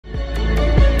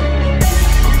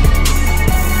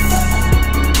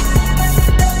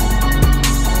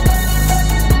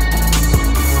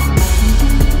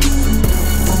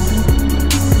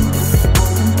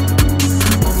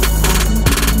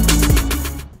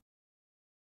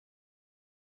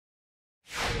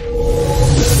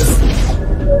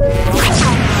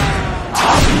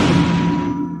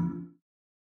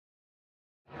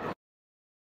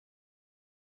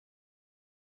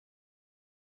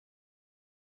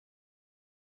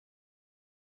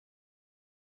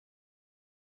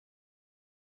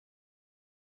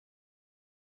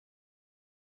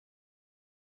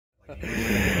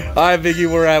Hi, Biggie.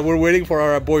 We're waiting for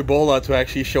our boy Bola to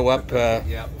actually show up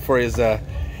for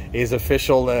his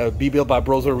official Be Built by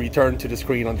Broser return to the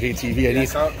screen on JTV. And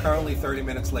he's currently 30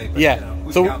 minutes late. But, yeah.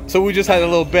 So we just had a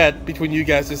little bet between you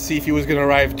guys to see if he was going to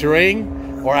arrive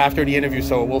during or after the interview.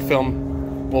 So we'll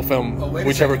film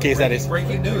whichever case that is.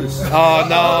 Breaking news. Oh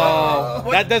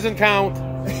no, that doesn't count.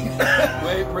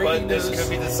 But this could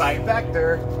be the side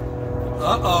factor.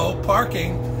 Uh-oh,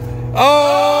 parking.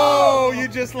 Oh, you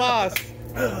just lost.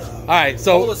 All right,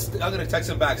 so I'm gonna text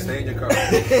him back. Stay in your car.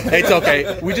 It's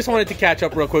okay. We just wanted to catch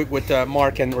up real quick with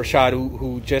Mark and Rashaad,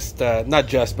 who just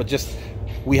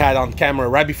we had on camera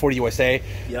right before the USA.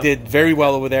 Yep. Did very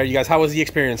well over there. You guys, how was the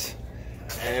experience?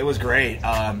 It was great.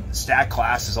 Stat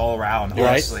classes all around,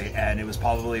 honestly, right? And it was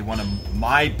probably one of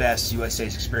my best USA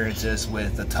experiences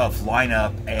with a tough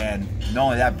lineup, and not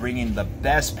only that, bringing the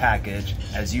best package,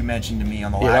 as you mentioned to me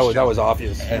on the last show. That was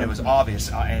obvious. And it was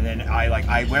obvious. And then I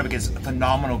went up against a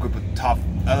phenomenal group of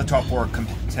other top 4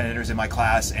 competitors in my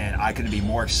class, and I couldn't be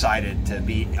more excited to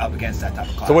be up against that type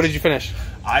of class. So what did you finish?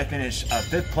 I finished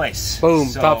 5th place. Boom,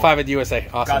 so top 5 at the USA.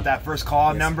 Awesome. Got that first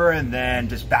call number and then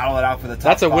just battle it out for the top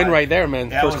 5. That's a win right there, man.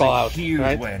 That first call out. That was a huge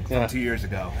right? win from 2 years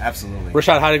ago. Absolutely.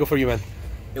 Rashaad, how did it go for you, man?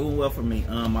 It went well for me.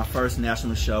 My first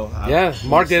national show.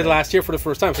 Mark did it last year for the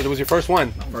first time, so it was your first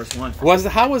one. My first one.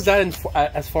 How was that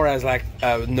as far as like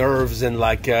nerves and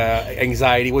like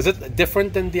anxiety? Was it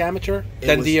different than the amateur?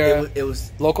 It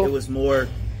was local. It was more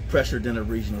pressure than a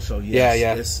regional show. Yeah, Yes.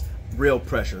 yeah. It's real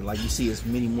pressure. Like you see, as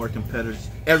many more competitors.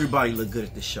 Everybody look good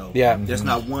at the show. Yeah. There's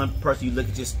not one person you look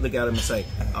at them and say,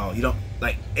 "Oh, you don't."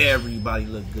 Like everybody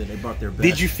looked good. They brought their best.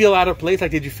 Did you feel out of place?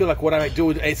 Like, did you feel like what I do?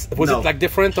 Was it like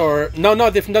different or no?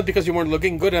 Not different. Not because you weren't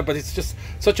looking good, but it's just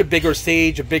such a bigger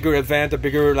stage, a bigger event, a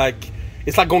bigger like.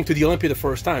 It's like going to the Olympia the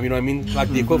first time. You know what I mean? Like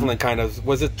the equivalent kind of.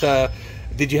 Was it?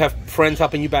 Did you have friends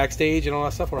helping you backstage and all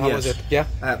that stuff, or how was it? Yeah.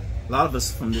 A lot of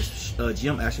us from this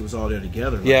gym actually was all there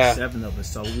together. Like 7 of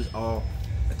us. So we was all,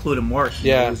 including Mark.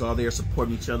 Yeah. We was all there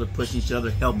supporting each other, pushing each other,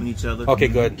 helping each other. Okay,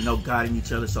 good. You know, guiding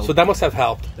each other. So that must have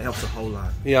helped. That helps a whole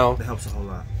lot. You know. That helps a whole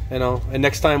lot. You know, and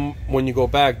next time when you go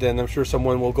back, then I'm sure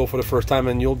someone will go for the first time,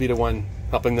 and you'll be the one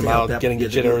helping them out, getting the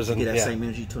jitters and get that same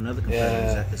energy to another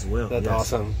competitor as well. That's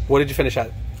awesome. What did you finish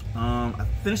at? I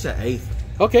finished at 8th.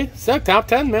 Okay, so top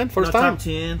 10, man. First time. Top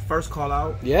 10, first call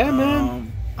out. Yeah,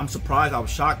 man. I'm surprised. I was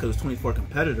shocked because it was 24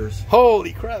 competitors.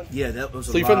 Holy crap! Yeah, that was.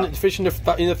 So you finished in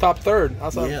the top 3rd.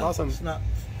 Awesome. Yeah, awesome. It's not,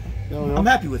 I'm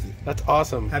happy with it. That's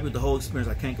awesome. Happy with the whole experience.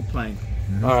 I can't complain.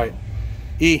 All right,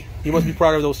 E, you must be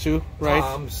proud of those two, right?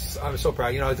 I'm so proud.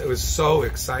 You know, it was so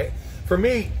exciting for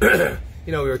me.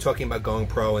 You know, we were talking about going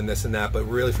pro and this and that, but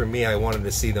really for me, I wanted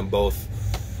to see them both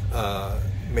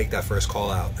make that first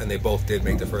call out, and they both did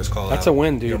make the first call out. That's a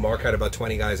win, dude. You know, Mark had about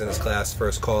 20 guys in his class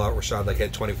first call out. Rashaad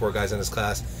had 24 guys in his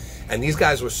class, and these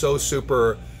guys were so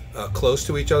super close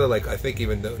to each other. Like I think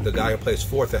even the guy who placed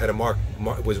 4th ahead of Mark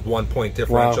was 1 point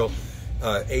differential.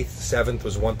 Wow. 8th, 7th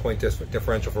was 1 point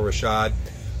differential for Rashaad.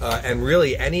 And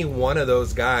really, any one of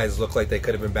those guys looked like they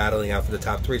could have been battling out for the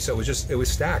top 3. So it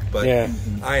was stacked. But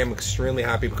I am extremely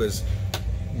happy because,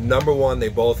 number one, they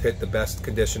both hit the best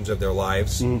conditions of their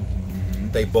lives.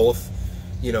 They both,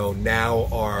 you know, now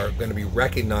are going to be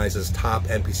recognized as top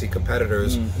NPC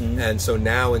competitors. And so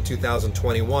now in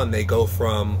 2021, they go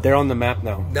from... They're on the map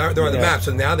now. Now they're on the map.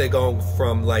 So now they go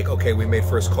from like, okay, we made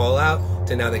first call out,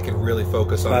 to now they can really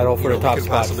focus on, battle for the top who could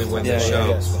possibly win the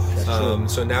show.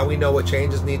 So now we know what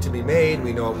changes need to be made.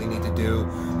 We know what we need to do.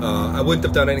 I wouldn't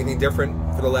have done anything different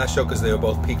for the last show because they were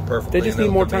both peaked perfectly. They just need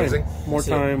more time. More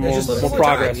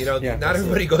progress. You know, not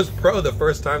everybody goes pro the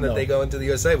first time that they go into the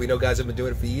USA. We know guys have been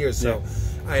doing it for years. So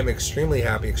I am extremely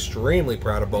happy, extremely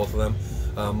proud of both of them.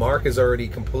 Mark is already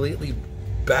completely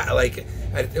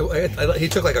he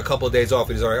took like a couple of days off.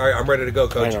 He's all right, I'm ready to go,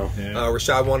 coach.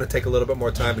 Rashaad wanted to take a little bit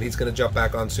more time, but he's going to jump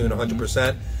back on soon,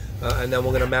 100%. And then we're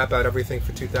going to map out everything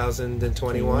for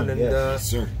 2021 and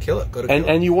kill it. Go to kill it.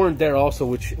 And you weren't there also,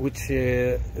 which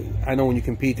I know when you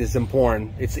compete is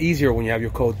important. It's easier when you have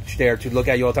your coach there to look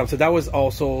at you all the time. So that was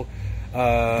also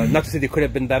not to say they could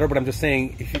have been better, but I'm just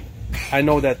saying I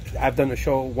know that I've done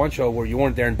one show where you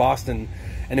weren't there in Boston.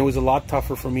 And it was a lot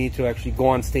tougher for me to actually go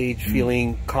on stage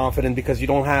feeling confident because you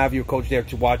don't have your coach there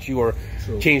to watch you or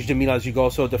change the meal as you go.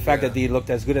 So the fact that they looked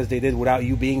as good as they did without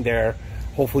you being there,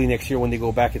 hopefully next year when they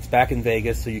go back, it's back in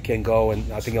Vegas, so you can go,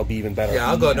 and I think it'll be even better. Yeah,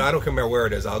 I'll go. No, I don't care where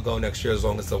it is. I'll go next year as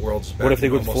long as the world's back. What if they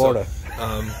go to Florida?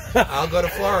 I'll go to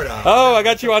Florida. Oh, I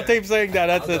got you on tape saying that.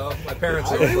 That's it. My parents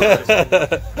are in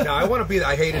Florida. No, I want to be there.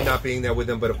 I hated not being there with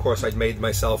them, but of course I made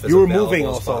myself as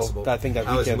available as possible. I think that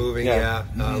I was moving,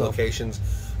 locations.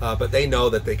 But they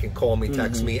know that they can call me,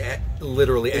 text me at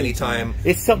literally anytime.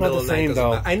 It's still not the same,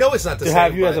 though. I know it's not the same. To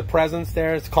have you as a presence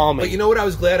there, it's calming. But you know what I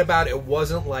was glad about? It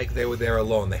wasn't like they were there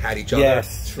alone. They had each other.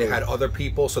 Yes, they had other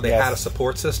people, so they had a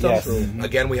support system. Yes.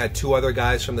 Again, we had 2 other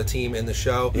guys from the team in the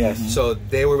show. Yes. So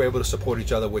they were able to support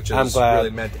each other, which is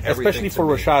really meant everything. Especially for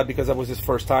Rashaad, because that was his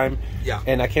first time. Yeah.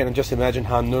 And I can't just imagine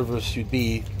how nervous you'd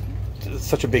be.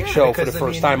 Such a big show for the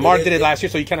first time. Mark did it last year,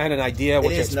 so you kind of had an idea what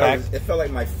to expect. It felt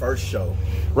like my first show.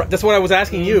 Right, that's what I was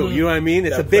asking you. You know what I mean?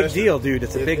 It's a big deal, dude.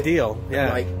 It's a big deal.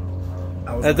 Yeah.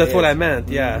 That's what I meant.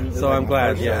 Yeah. So I'm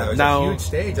glad. Yeah. It was a huge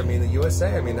stage. I mean, the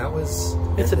USA. I mean, that was.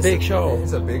 It's a big show.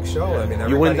 It's a big show. I mean,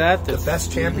 you win that. The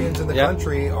best champions in the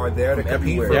country are there to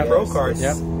compete for pro cards.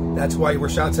 That's why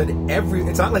Rashaad said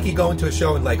it's not like you go into a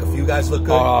show and like a few guys look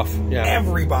good.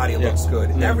 Everybody looks good.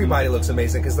 Everybody looks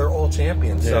amazing because they're all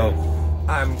champions. So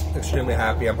I'm extremely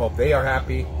happy. I hope they are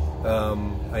happy.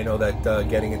 I know that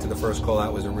getting into the first call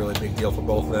out was a really big deal for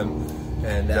both of them.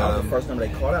 And that was the first time they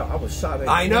called out. I was shocked.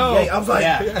 I know. I was like,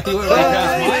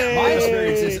 my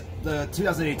experience is the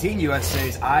 2018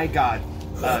 USAs. I got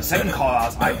 7 call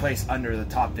outs. I placed under the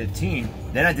top 15.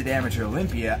 Then I did the amateur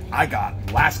Olympia. I got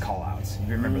last call outs.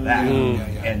 You remember that?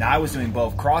 And I was doing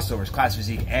both crossovers, class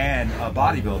physique and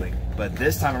bodybuilding. But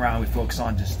this time around, we focus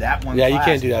on just that one. Yeah, you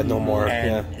can't do that no more.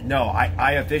 And no,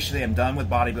 I officially am done with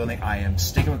bodybuilding. I am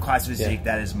sticking with class physique.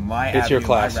 That is my it's your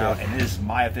class, my route, and it is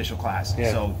my official class.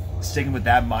 So sticking with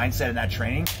that mindset and that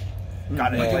training.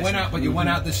 But you went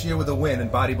out this year with a win in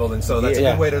bodybuilding, so that's a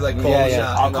good way to like call a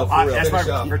shot. That's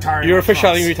my retiring. You're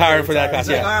officially retiring for that class.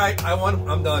 All right, I won.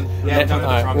 I'm done.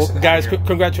 Well, guys,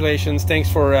 congratulations.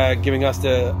 Thanks for giving us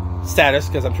the status,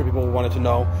 because I'm sure people wanted to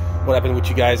know what happened with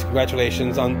you guys.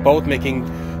 Congratulations on both making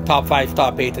top 5,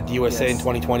 top 8 at the USA in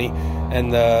 2020,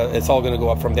 and it's all going to go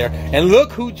up from there. And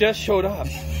look who just showed up.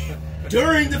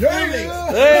 During the filming.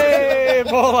 Hey,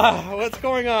 Bola, what's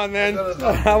going on, man?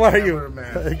 How are you?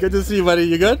 Good to see you, buddy.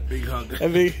 You good? Big hug.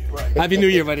 Happy New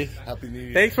Year, buddy. Happy New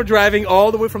Year. Thanks for driving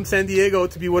all the way from San Diego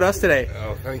to be with us today.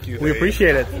 Oh, thank you. We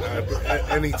appreciate it.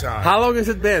 Anytime. How long has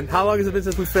it been? How long has it been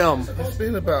since we filmed? It's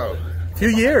been about a few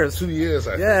years. 2 years,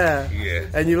 I think. Yeah.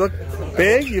 And you look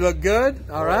big. You look good.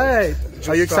 All right.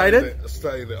 Are you excited?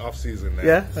 Starting the off season now.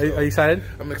 Yeah. Are you excited?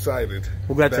 I'm excited.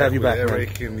 We're glad to have you back,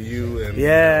 Eric and you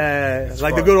and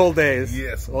like the good old days.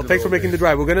 Yes. Well, thanks for making the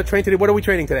drive. We're gonna train today. What are we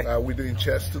training today? We're doing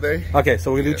chest today. Okay,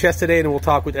 so we're gonna do chest today, and then we'll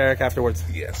talk with Eric afterwards.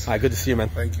 Yes. All right. Good to see you, man.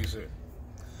 Thank you, sir.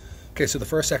 Okay, so the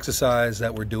first exercise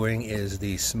that we're doing is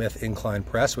the Smith incline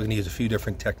press. We're going to use a few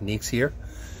different techniques here.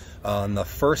 On the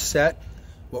first set,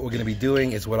 what we're going to be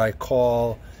doing is what I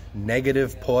call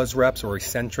negative pause reps or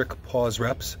eccentric pause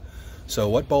reps. So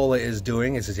what Bola is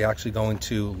doing is he's actually going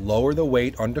to lower the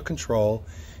weight under control.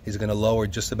 He's going to lower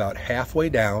just about halfway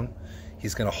down.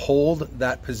 He's going to hold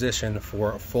that position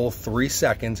for a full 3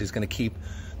 seconds. He's going to keep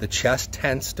the chest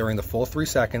tense during the full 3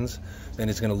 seconds. Then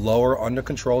he's going to lower under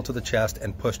control to the chest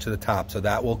and push to the top. So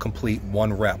that will complete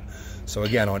 1 rep. So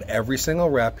again, on every single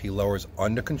rep, he lowers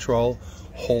under control,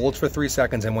 holds for 3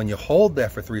 seconds, and when you hold there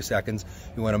for 3 seconds,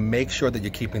 you want to make sure that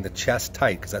you're keeping the chest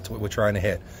tight, because that's what we're trying to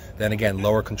hit. Then again,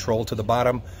 lower control to the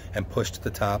bottom and push to the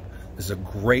top. This is a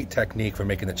great technique for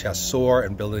making the chest soar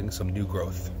and building some new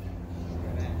growth.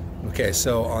 Okay,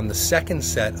 so on the second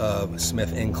set of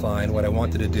Smith incline, what I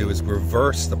wanted to do is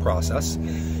reverse the process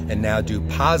and now do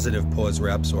positive pause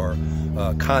reps or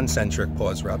concentric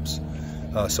pause reps.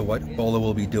 So what Bola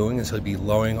will be doing is he'll be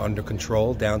lowering under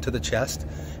control down to the chest,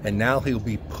 and now he'll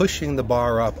be pushing the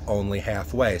bar up only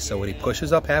halfway. So when he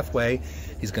pushes up halfway,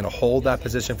 he's going to hold that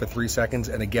position for 3 seconds.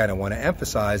 And again, I want to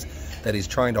emphasize that he's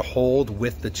trying to hold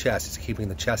with the chest. He's keeping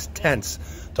the chest tense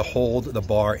to hold the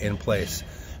bar in place.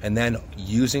 And then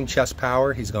using chest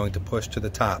power, he's going to push to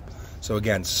the top. So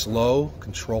again, slow,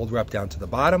 controlled rep down to the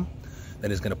bottom.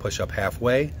 Then he's going to push up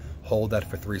halfway, hold that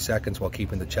for 3 seconds while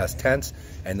keeping the chest tense,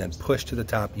 and then push to the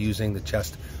top using the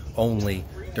chest only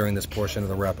during this portion of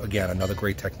the rep. Again, another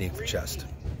great technique for chest.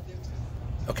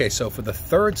 Okay, so for the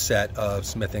third set of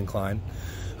Smith incline,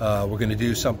 we're going to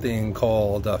do something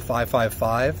called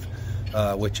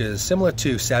 5-5-5, which is similar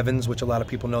to sevens, which a lot of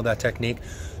people know that technique.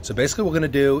 So basically what we're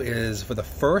going to do is for the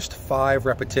first 5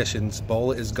 repetitions,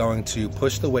 Bola is going to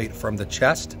push the weight from the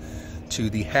chest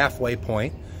to the halfway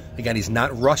point. Again, he's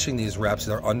not rushing these reps.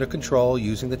 They're under control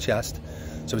using the chest.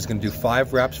 So he's going to do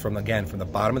 5 reps from the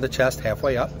bottom of the chest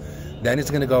halfway up. Then he's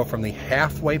going to go from the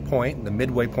halfway point, the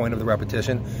midway point of the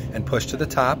repetition, and push to the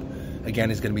top. Again,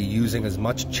 he's going to be using as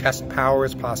much chest power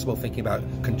as possible, thinking about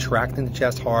contracting the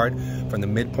chest hard from the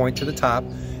midpoint to the top.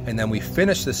 And then we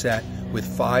finish the set with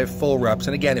 5 full reps.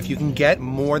 And again, if you can get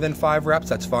more than 5 reps,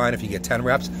 that's fine. If you get 10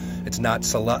 reps, it's not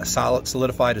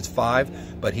solidified, it's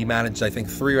 5. But he managed, I think,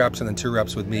 3 reps and then 2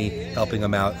 reps with me, helping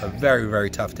him out. A very, very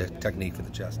tough technique for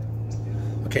the chest.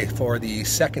 Okay, for the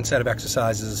second set of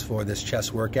exercises for this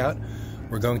chest workout,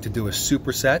 we're going to do a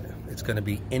superset. It's going to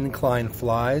be incline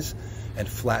flies and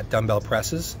flat dumbbell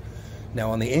presses.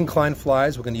 Now on the incline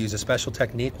flies, we're going to use a special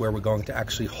technique where we're going to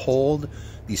actually hold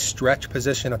the stretch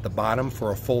position at the bottom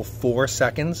for a full 4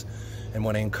 seconds. And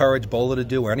what I encourage Bola to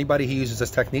do, or anybody who uses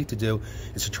this technique to do,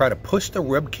 is to try to push the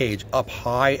rib cage up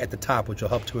high at the top, which will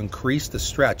help to increase the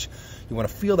stretch. You want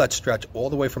to feel that stretch all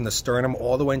the way from the sternum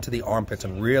all the way into the armpits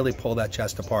and really pull that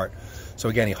chest apart. So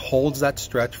again, he holds that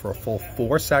stretch for a full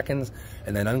 4 seconds,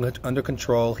 and then under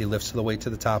control, he lifts the weight to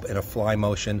the top in a fly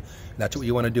motion. And that's what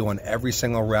you want to do on every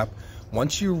single rep.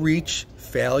 Once you reach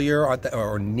failure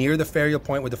or near the failure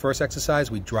point with the first exercise,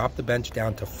 we drop the bench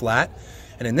down to flat.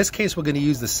 And in this case, we're going to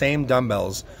use the same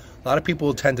dumbbells. A lot of people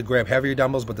will tend to grab heavier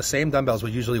dumbbells, but the same dumbbells will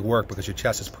usually work because your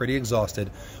chest is pretty exhausted.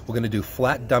 We're going to do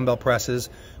flat dumbbell presses.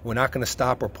 We're not going to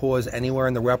stop or pause anywhere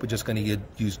in the rep. We're just going to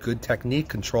use good technique,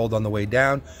 controlled on the way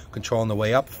down, control on the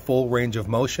way up, full range of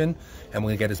motion. And we're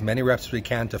going to get as many reps as we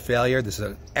can to failure. This is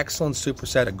an excellent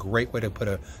superset, a great way to put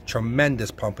a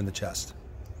tremendous pump in the chest.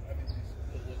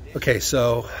 Okay,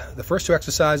 so the first 2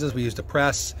 exercises, we used a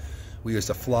press. We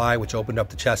used a fly, which opened up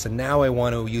the chest, and now I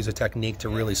want to use a technique to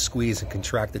really squeeze and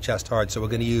contract the chest hard. So we're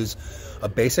going to use a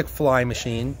basic fly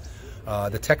machine.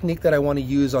 The technique that I want to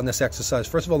use on this exercise,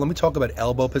 first of all, let me talk about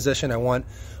elbow position. I want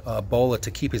Bola to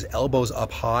keep his elbows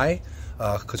up high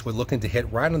because we're looking to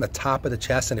hit right on the top of the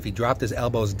chest, and if he dropped his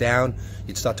elbows down,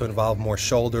 you'd start to involve more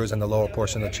shoulders and the lower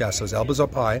portion of the chest. So his elbows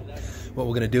up high. What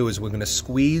we're going to do is we're going to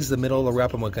squeeze the middle of the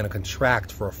rep, and we're going to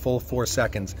contract for a full 4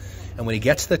 seconds. And when he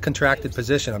gets to the contracted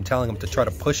position, I'm telling him to try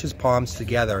to push his palms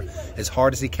together as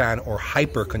hard as he can, or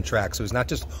hyper contract. So he's not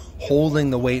just holding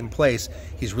the weight in place,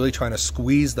 he's really trying to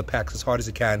squeeze the pecs as hard as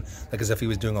he can, like as if he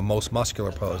was doing a most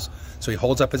muscular pose. So he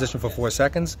holds that position for 4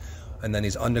 seconds, and then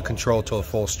he's under control till a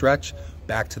full stretch,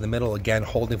 back to the middle, again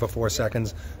holding for 4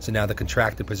 seconds. So now the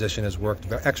contracted position has worked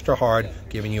extra hard,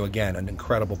 giving you again an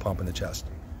incredible pump in the chest.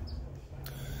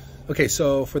 Okay,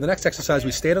 so for the next exercise,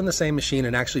 we stayed on the same machine,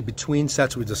 and actually between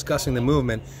sets we were discussing the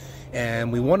movement,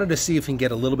 and we wanted to see if we can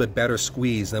get a little bit better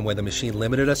squeeze than where the machine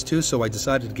limited us to. So I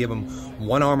decided to give him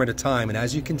 1 arm at a time, and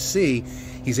as you can see,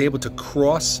 he's able to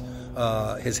cross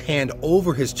his hand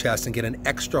over his chest and get an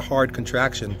extra hard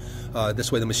contraction.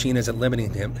 This way the machine isn't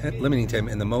limiting him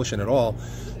in the motion at all.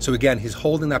 So again, he's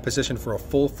holding that position for a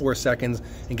full 4 seconds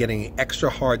and getting an extra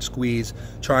hard squeeze.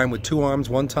 Try him with 2 arms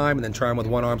 1 time, and then try him with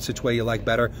 1 arm, which way you like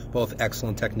better. Both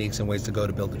excellent techniques and ways to go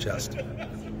to build the chest.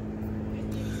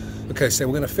 Okay, so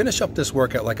we're going to finish up this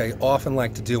workout like I often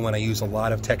like to do when I use a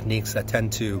lot of techniques that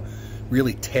tend to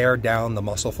really tear down the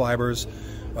muscle fibers.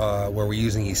 Where we're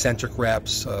using eccentric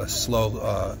reps,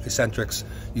 slow eccentrics,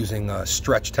 using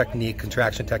stretch technique,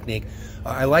 contraction technique.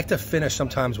 I like to finish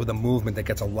sometimes with a movement that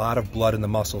gets a lot of blood in the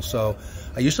muscle. So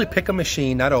I usually pick a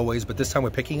machine, not always, but this time we're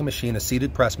picking a machine, a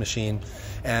seated press machine,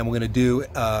 and we're going to do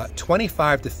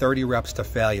 25 to 30 reps to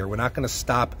failure. We're not going to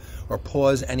stop or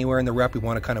pause anywhere in the rep. We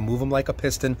want to kind of move them like a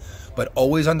piston, but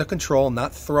always under control,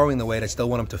 not throwing the weight. I still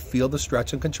want them to feel the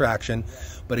stretch and contraction.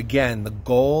 But again, the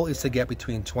goal is to get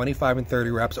between 25 and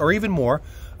 30 reps, or even more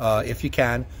if you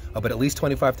can, but at least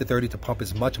 25 to 30 to pump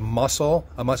as much muscle,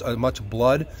 much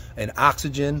blood and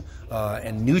oxygen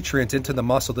and nutrients into the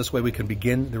muscle. This way we can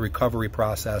begin the recovery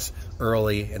process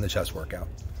early in the chest workout.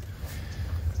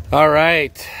 All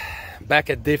right, back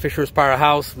at Dave Fisher's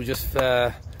Powerhouse. We just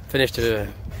finished a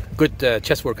good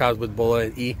chest workout with Bola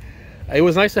and E. It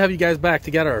was nice to have you guys back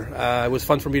together. It was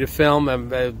fun for me to film,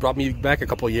 and it brought me back a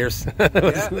couple of years.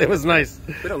 It was nice.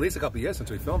 It's been at least a couple of years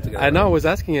since we filmed together. I know, I was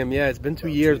asking him. Yeah, it's been 2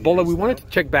 years. Bola, we wanted to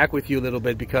check back with you a little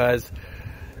bit because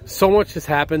so much has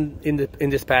happened in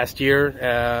this past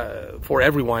year for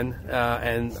everyone,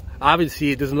 and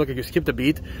obviously it doesn't look like you skipped a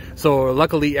beat. So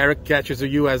luckily Eric catches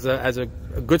you as a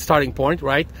good starting point,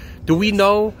 right? Do we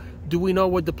know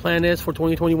what the plan is for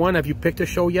 2021? Have you picked a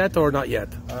show yet or not yet?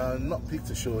 Not picked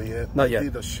a show yet. Not yet. I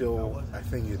did a show, I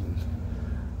think in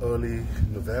early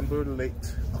November, late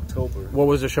October. What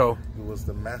was the show? It was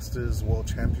the Masters World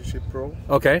Championship Pro.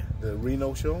 Okay. The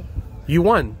Reno show. You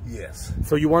won? Yes.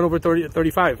 So you won over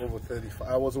 35? Over 35.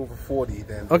 I was over 40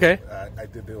 then. Okay. I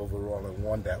did the overall and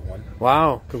won that one.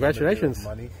 Wow, congratulations.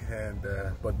 Money and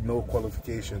but no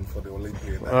qualification for the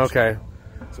Olympia. Okay.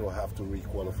 So I have to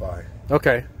re-qualify.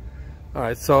 Okay. All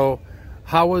right. So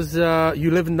How was you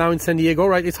live now in San Diego,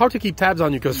 right? It's hard to keep tabs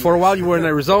on you because for a while you were in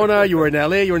Arizona, you were in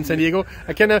LA, you were in San Diego.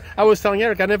 I was telling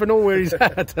Eric, I never know where he's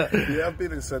at. Yeah, I've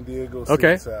been in San Diego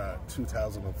since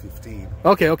 2015.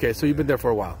 Okay. So you've been there for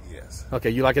a while. Yes. Okay,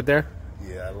 you like it there?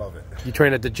 Yeah, I love it. You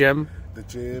train at the gym? The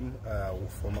gym,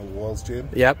 from a World's Gym.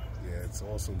 Yep. Yeah, it's an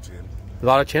awesome gym. A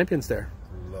lot of champions there.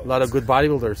 A lot of good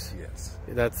bodybuilders. Yes.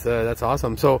 That's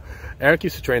awesome. So Eric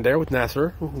used to train there with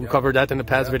Nasser. We covered that in the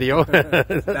past video.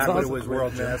 That's awesome. awesome. It was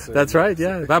World Nasser. That's right.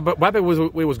 Yeah. Back it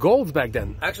was Golds back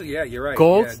then. Actually, yeah, you're right.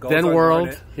 Golds, yeah, then World.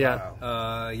 It.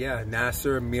 Yeah. Yeah.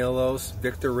 Nasser, Milos,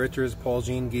 Victor Richards, Paul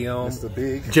Jean Guillaume, Mr.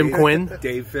 Big, Jim Quinn,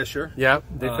 Dave Fisher. Yeah,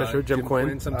 Dave Fisher, Jim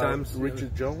Quinn. Sometimes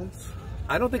Richard Jones.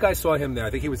 I don't think I saw him there. I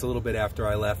think he was a little bit after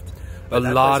I left. A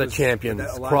lot of champions,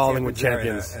 crawling with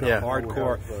champions. Yeah,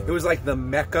 hardcore. It was like the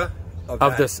Mecca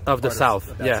of the South.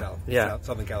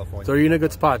 Southern California. So you're in a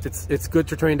good spot. It's good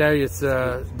to train there. It's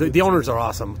the owners are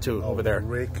awesome too over there.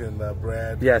 Rick and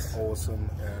Brad. Yes. Awesome.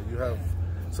 You have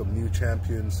some new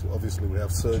champions. Obviously, we have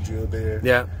Sergio there.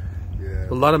 Yeah. Yeah.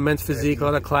 A lot of men's physique, a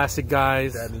lot of classic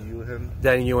guys.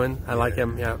 Danny Ewan. I like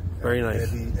him. Yeah. Very nice.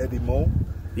 Eddie Mo.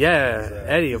 Yeah,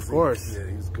 Eddie, of course. Yeah,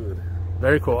 he's good.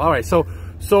 Very cool. All right. So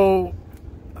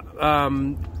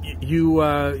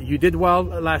you did well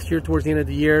last year towards the end of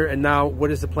the year, and now what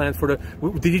is the plan for the?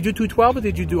 Did you do 212 or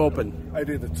did you do open? I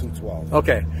did the 212.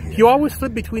 Okay, yeah. You always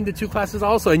flip between the two classes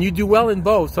also, and you do well in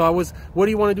both. So what do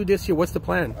you want to do this year? What's the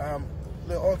plan?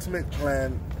 The ultimate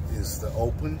plan is the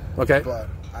open. Okay, but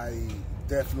I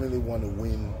definitely want to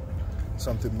win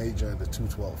something major at the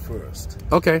 212 first.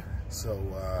 Okay. So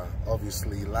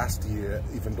obviously last year,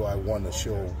 even though I won the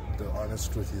show, the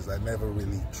honest truth is I never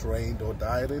really trained or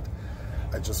dieted.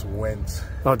 I just went.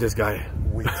 Oh, this guy.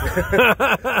 With,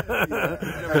 I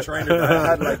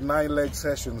had like 9 leg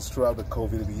sessions throughout the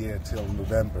COVID year till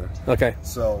November. Okay.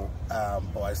 So,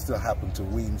 but I still happened to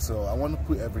win. So I want to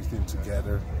put everything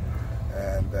together,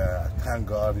 and thank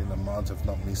God in a month I've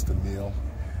not missed a meal,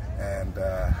 and.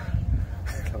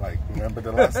 Like, remember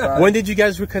the last time? When did you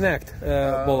guys reconnect,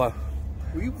 Bola?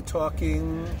 We were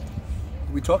talking.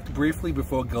 We talked briefly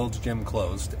before Gold's Gym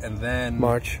closed, and then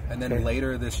March, and then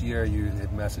later this year you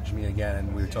had messaged me again,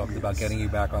 and we were talking about getting you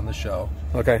back on the show.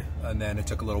 Okay. And then it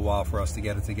took a little while for us to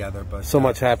get it together, but so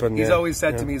much happened. He's always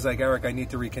said to me, he's like, Eric, I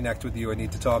need to reconnect with you. I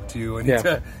need to talk to you. I need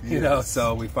to, you know.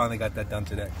 So we finally got that done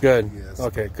today. Good. Yes.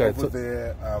 Okay. Good. Over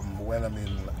there, when I'm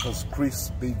in, because Chris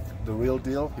Big, the real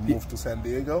deal, he moved to San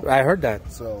Diego. I heard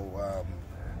that. So,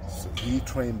 so he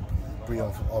trained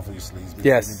Breon, obviously. He's been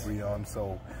training Breon,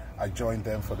 so I joined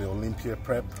them for the Olympia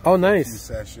prep. Oh, nice. A few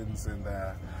sessions, and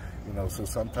you know, so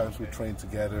sometimes we train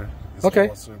together. It's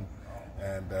awesome,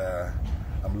 and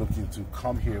I'm looking to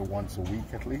come here once a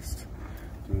week at least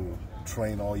to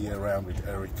train all year round with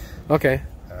Eric. Okay.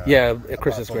 Yeah,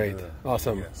 Chris is great.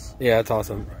 Awesome. Yes. Yeah, it's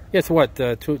awesome. Yeah, it's what 2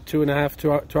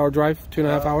 hour drive,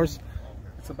 2.5 hours.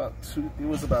 It's about 2. It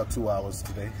was about 2 hours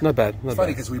today. Not bad. It's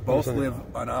funny because we both live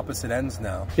on opposite ends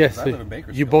now. Yes, I live in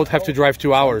Bakersfield. you both have to drive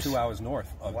 2 hours. 2 hours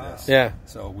north of this. Yeah.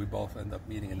 So we both end up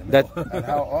meeting in the middle. And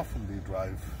how often do you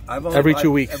drive? Every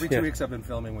 2 weeks. Every 2 weeks I've been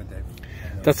filming with Dave.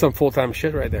 That's some full-time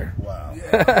shit right there. Wow.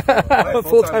 Yeah.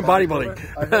 Full-time bodybuilding.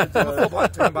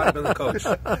 Full-time bodybuilding coach.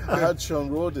 I had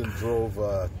Sean Roden drove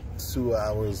 2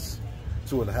 hours,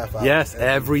 2.5 hours. Yes,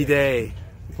 every day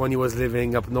when he was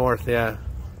living up north. Yeah.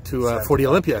 For the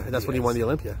Olympia. That's when he won the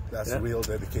Olympia. That's real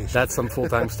dedication. That's some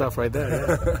full-time stuff right there.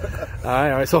 Yeah. All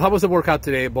right. So how was the workout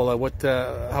today, Bola?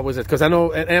 How was it? Because I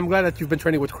know, and I'm glad that you've been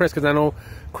training with Chris, because I know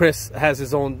Chris has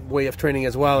his own way of training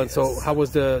as well. And so how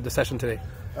was the session today?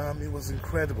 It was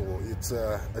incredible. It's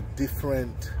a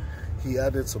different, he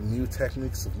added some new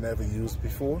techniques I've never used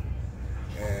before.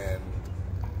 And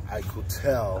I could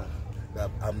tell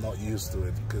that I'm not used to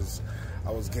it, because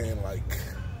I was getting like,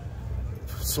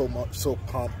 so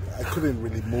pumped, I couldn't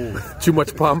really move. Too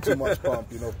much pump. Too much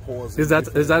pump, you know. Pause. Is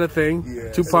that a thing?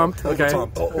 Yeah. Too pumped. Okay.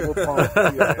 Over pumped.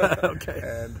 Yeah. Okay.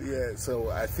 And yeah,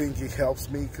 so I think it helps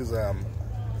me because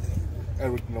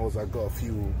Eric knows I got a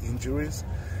few injuries,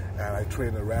 and I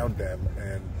train around them,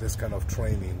 and this kind of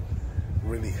training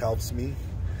really helps me.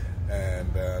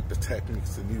 And the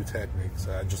techniques, the new techniques,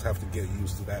 I just have to get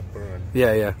used to that burn.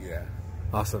 Yeah. Yeah.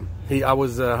 Awesome. How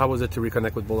was it to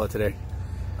reconnect with Bola today?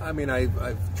 I mean,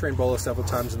 I've trained Bola several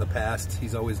times in the past.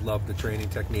 He's always loved the training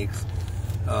techniques.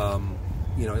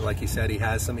 You know, like he said, he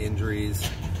has some injuries.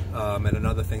 And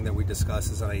another thing that we discuss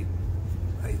is, I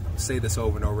say this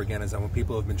over and over again, is that when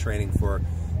people have been training for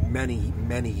many,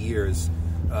 many years,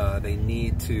 they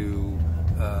need to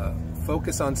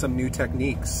focus on some new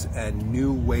techniques and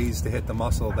new ways to hit the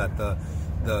muscle that the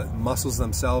the muscles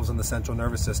themselves and the central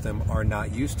nervous system are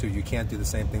not used to. You can't do the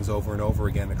same things over and over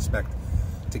again and expect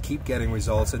to keep getting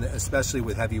results, and especially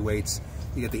with heavy weights,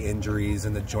 you get the injuries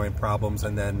and the joint problems,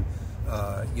 and then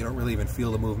you don't really even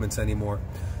feel the movements anymore.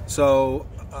 So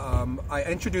I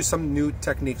introduced some new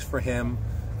techniques for him.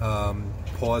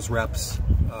 Pause reps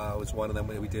was one of them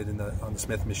that we did on the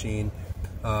Smith machine,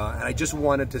 and I just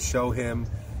wanted to show him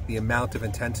the amount of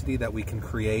intensity that we can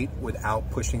create without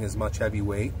pushing as much heavy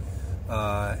weight,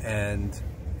 and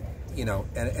you know,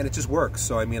 and it just works.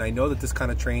 So I mean, I know that this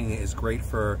kind of training is great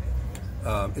for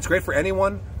it's great for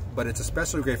anyone, but it's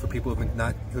especially great for people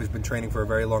who've been training for a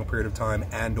very long period of time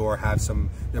and or have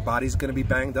their body's going to be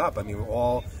banged up. I mean, we're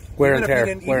all wear and tear.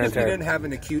 Even if you didn't have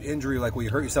an acute injury like where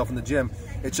you hurt yourself in the gym,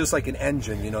 it's just like an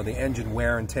engine. You know, the engine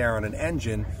wear and tear on an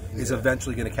engine is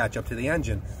eventually going to catch up to the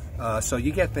engine. So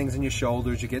you get things in your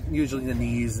shoulders, you get usually the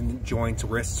knees and joints,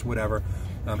 wrists, whatever.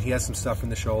 He has some stuff in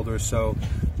the shoulders. So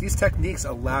these techniques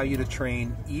allow you to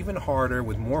train even harder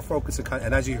with more focus.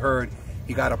 And as you heard,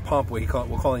 he got a pump, we're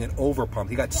calling it over pump.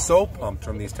 He got so pumped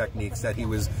from these techniques that he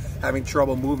was having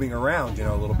trouble moving around, you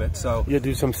know, a little bit. So you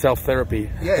do some self-therapy.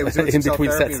 Yeah, he was doing some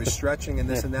self-therapy, he was stretching and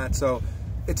this and that. So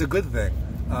it's a good thing.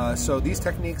 So these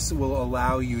techniques will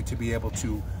allow you to be able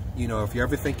to, you know, if you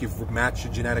ever think you've matched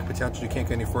your genetic potential, you can't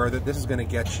get any further, this is going to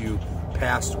get you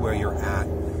past where you're at.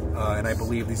 And I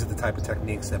believe these are the type of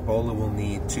techniques that Bola will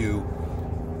need to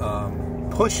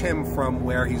push him from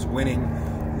where he's winning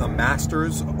the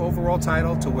Masters overall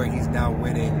title to where he's now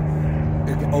winning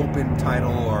an Open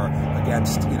title or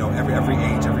against, you know, every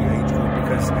age group.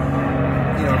 Because,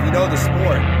 you know, if you know the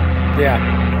sport.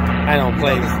 Yeah, I don't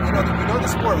play. You know the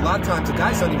sport. A lot of times the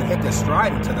guys don't even hit their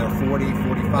stride until they're 40,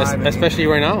 45. Especially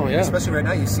right now, yeah. Especially right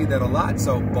now, you see that a lot.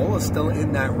 So Bola's still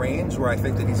in that range where I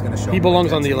think that he's going to show. He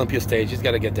belongs on the Olympia stage. He's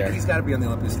got to get there. He's got to be on the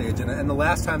Olympia stage. And the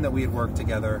last time that we had worked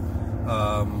together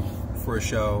for a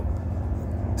show,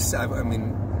 I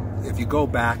mean, if you go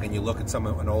back and you look at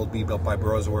an old B built by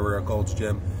Bros where we were at Gold's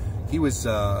Gym, he was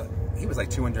like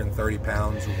 230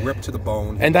 pounds, ripped to the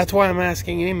bone. And that's why I'm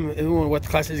asking him what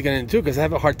class he's going to do, because I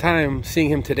have a hard time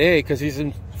seeing him today because he's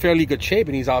in fairly good shape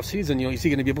and he's off season. You know, is he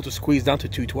going to be able to squeeze down to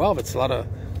 212? It's a lot of.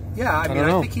 Yeah, I mean,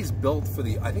 I think he's built for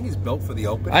the. I think he's built for the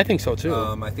Open. I think so too.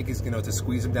 I think he's to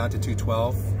squeeze him down to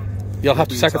 212. You'll have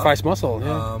to sacrifice muscle.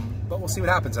 Yeah. But we'll see what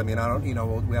happens. I mean, I don't. You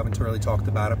know, we haven't really talked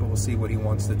about it, but we'll see what he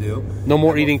wants to do. No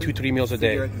more eating 2-3 meals a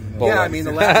day. Yeah, I mean,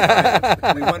 the last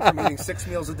time we went from eating 6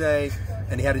 meals a day,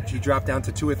 and he dropped down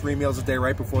to 2 or 3 meals a day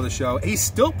right before the show. He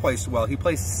still placed well. He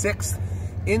placed 6th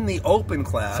in the Open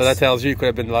class. So that tells you he could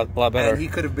have been a lot better. And he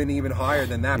could have been even higher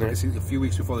than that because a few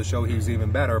weeks before the show he was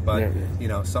even better. But you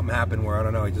know, something happened where I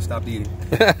don't know. He just stopped eating.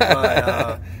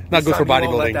 But, not good for bodybuilding.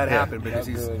 Won't let that happen because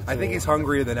I think he's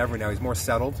hungrier than ever now. He's more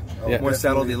settled. More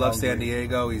settled. He loves San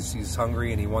Diego. He's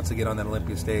hungry and he wants to get on that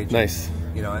Olympia stage. Nice.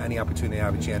 And, you know, any opportunity I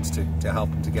have a chance to help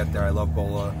him to get there. I love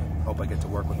Bola. Hope I get to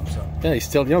work with him. So yeah, he's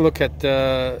still. You know, look at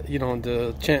you know,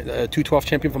 the 212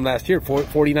 champion from last year,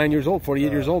 49 years old,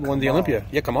 48 years old, won the Olympia.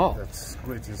 Yeah, Kamal. That's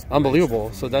great.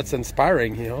 Unbelievable. So that's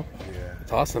inspiring. You know,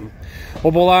 it's awesome.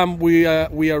 Well, Bola, we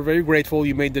are very grateful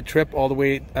you made the trip all the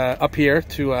way up here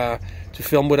to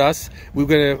film with us. We're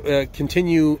going to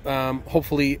continue,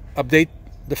 hopefully, update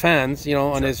the fans, you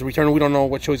know, on his return. We don't know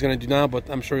what show he's going to do now, but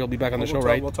I'm sure he'll be back on the show,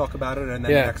 right? We'll talk about it, and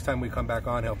then next time we come back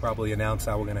on, he'll probably announce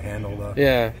how we're going to handle the...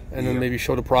 Yeah, and then maybe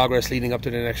show the progress leading up to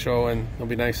the next show, and it'll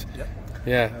be nice. Yep.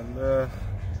 Yeah. And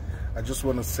I just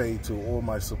want to say to all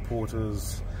my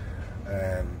supporters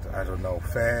and, I don't know,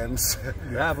 fans...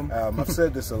 You have them. I've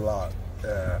said this a lot.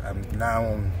 I'm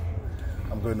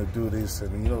going to do this,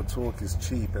 and, you know, talk is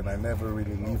cheap, and I never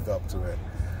really lived up to it.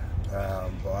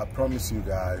 But I promise you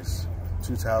guys...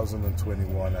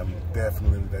 2021, I'm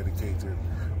definitely dedicated.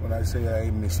 When I say I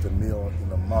ain't missed a meal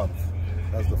in a month,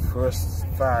 that's the first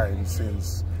time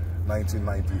since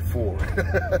 1994.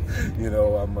 You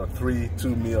know, I'm a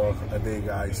 2 meal a day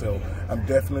guy, so I'm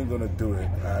definitely going to do it.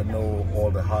 I know all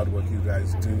the hard work you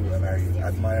guys do, and I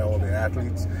admire all the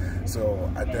athletes,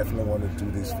 so I definitely want to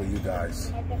do this for you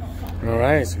guys. All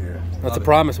right, that's a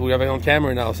promise. We have it on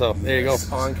camera now, so there you go.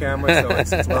 On camera, so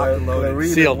it's locked and loaded.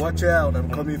 Sealed. Watch out, I'm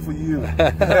coming for you.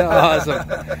 Awesome.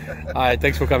 All right,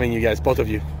 thanks for coming, you guys, both of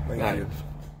you. Thank you.